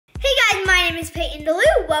name is Payton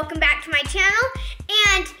Delu. Welcome back to my channel.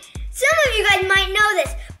 And some of you guys might know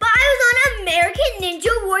this, but I was on American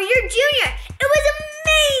Ninja Warrior Jr. It was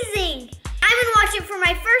amazing. I've been watching it for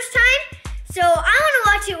my first time, so I want to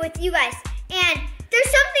watch it with you guys. And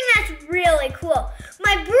there's something that's really cool.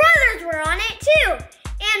 My brothers were on it too.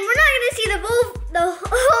 And we're not going to see the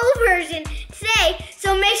whole version today,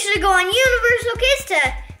 so make sure to go on Universal Kids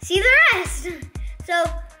to see the rest. So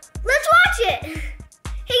let's watch it.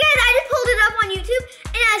 Hey guys, I just pulled it up on YouTube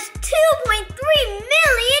and it has 2.3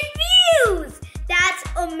 million views. That's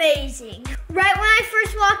amazing. Right when I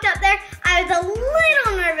first walked up there, I was a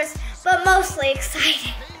little nervous, but mostly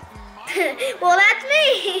excited. Well, that's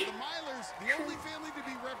me.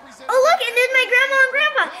 Oh look, and there's my grandma and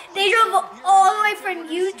grandpa. They drove all the way from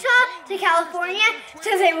Utah to California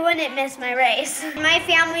so they wouldn't miss my race. My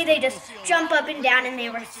family, they just jump up and down and they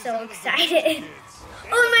were so excited.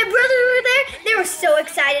 Oh, and my brothers were there. They were so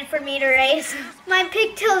excited for me to race. My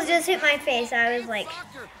pigtails just hit my face. I was like,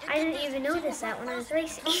 I didn't even notice that when I was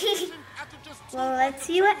racing. Well, let's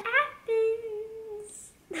see what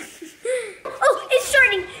happens. Oh, it's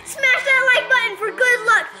starting. Smash that like button for good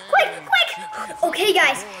luck. Quick, quick. Okay,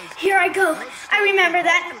 guys, here I go. I remember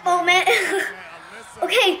that moment.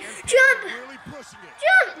 Okay, jump.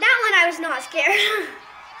 Jump. That one I was not scared.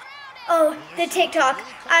 Oh, the TikTok.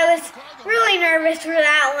 I was really nervous for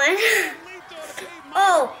that one.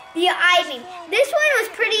 Oh, the iving. This one was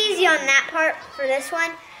pretty easy on that part for this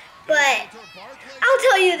one, but I'll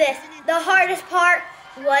tell you this. The hardest part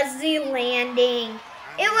was the landing.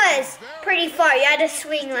 It was pretty far. You had to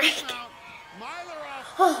swing like...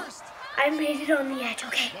 Oh, I made it on the edge.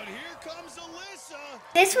 Okay.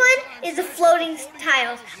 This one is the floating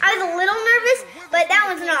tiles. I was a little nervous, but that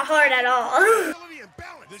one's not hard at all.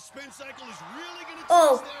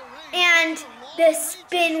 Oh, and the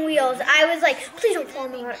spin wheels. I was like, please don't fall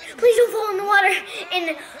in the water. Please don't fall in the water.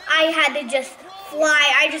 And I had to just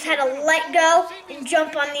fly. I just had to let go and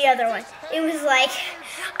jump on the other one. It was like,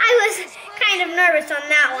 I was kind of nervous on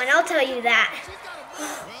that one. I'll tell you that.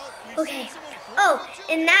 Okay. Oh,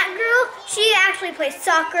 and that girl, she actually plays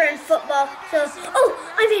soccer and football. So,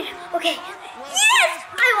 oh, I made it. Okay. Yes,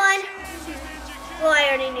 I won. Well, I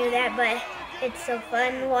already knew that, but it's so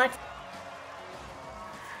fun to watch.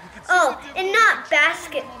 Oh, and not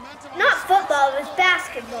football, it was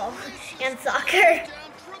basketball and soccer.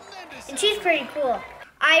 And she's pretty cool.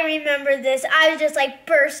 I remember this. I was just like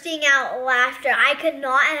bursting out laughter. I could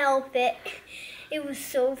not help it. It was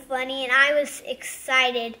so funny and I was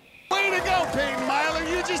excited. Way to go, Payton Myler.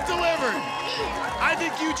 You just delivered. I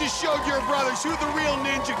think you just showed your brothers who the real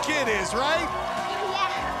ninja kid is, right?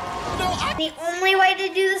 Yeah. No, the only way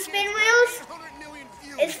to do the spin wheels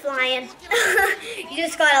is flying. You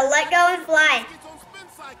just gotta let go and fly.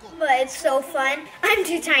 But it's so fun. I'm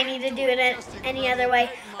too tiny to do it any other way.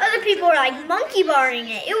 Other people are like monkey barring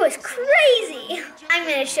it. It was crazy. I'm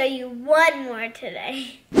gonna show you one more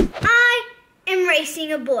today. I am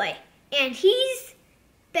racing a boy, and he's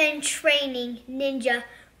been training ninja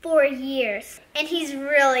for years, and he's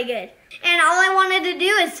really good. And all I wanted to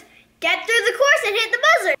do is get through the course and hit the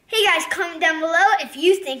buzzer. Hey guys, comment down below if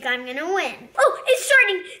you think I'm gonna win. Oh, it's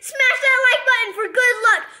starting. Smash that like button for good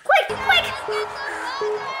luck. Quick, quick.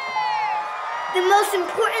 The most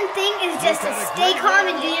important thing is just to stay calm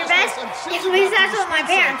and do your best. At least that's what my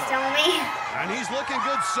parents tell me. And he's looking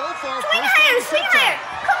good so far. Swing higher, swing higher.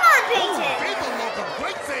 Come on, Payton.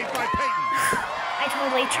 Great save by Payton. I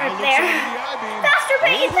totally tripped there. Faster,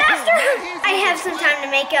 Payton, faster. I have some time to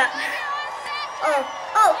make up.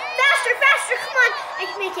 Oh, faster, faster, come on. I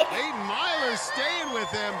can make it. Payton Myler staying with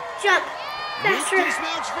him. Jump, faster. First.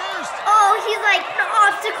 Oh, he's like an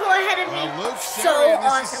obstacle ahead of me. So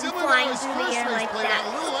awesome flying through the air like that.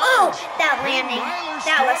 Oh, that landing.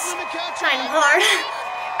 That was kind of hard.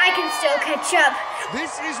 I can still catch up.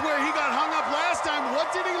 This is where he got hung up last time. What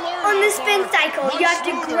did he learn? On the spin cycle, you have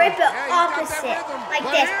to grip it opposite, like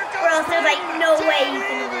this, or else there's like no way you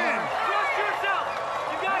can win.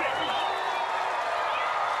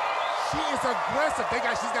 She is aggressive. Big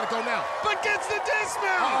guy, she's got to go now. But gets the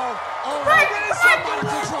dismount. Run!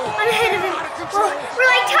 I'm ahead of him. Oh, we're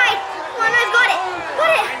like tied. Come on, I've got it. Got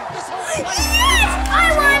it. Yes!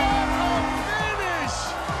 I won! Finish!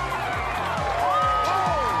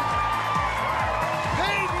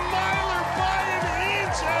 Payton Myler by an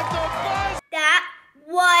inch at the buzzer. That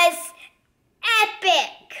was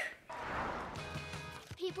epic.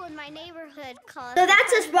 People in my neighborhood call it. So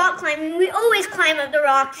that's us rock climbing. We always climb up the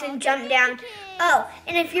rocks and jump down. Oh,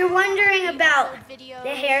 and if you're wondering about the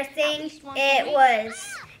hair thing,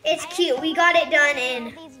 it's cute. We got it done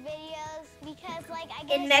in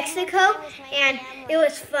in Mexico, and it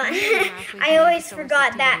was fun. I always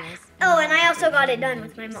forgot that. Oh, and I also got it done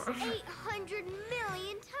with my mom. 800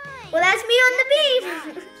 million times. Well, that's me on the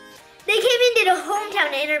beam. They came and did a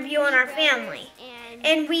hometown interview on our family,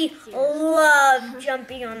 and we love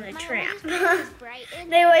jumping on the tramp.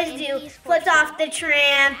 They always do flips off the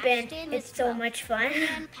tramp, and it's so much fun.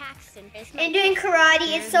 And doing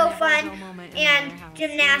karate is so fun, and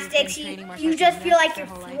gymnastics, you just feel like you're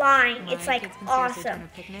flying. It's like awesome.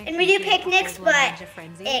 And we do picnics, but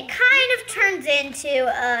it kind of turns into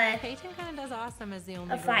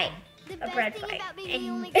a fight. A bread fight,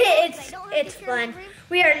 and it's fun.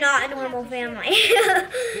 We are not a normal family,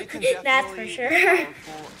 that's for sure. And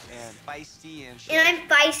I'm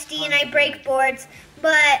feisty and I break boards,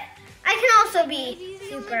 but I can also be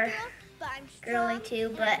super girly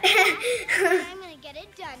too. But I'm gonna get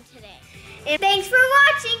it done today. And thanks for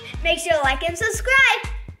watching. Make sure to like and subscribe.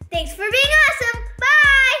 Thanks for being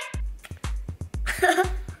awesome.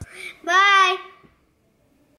 Bye.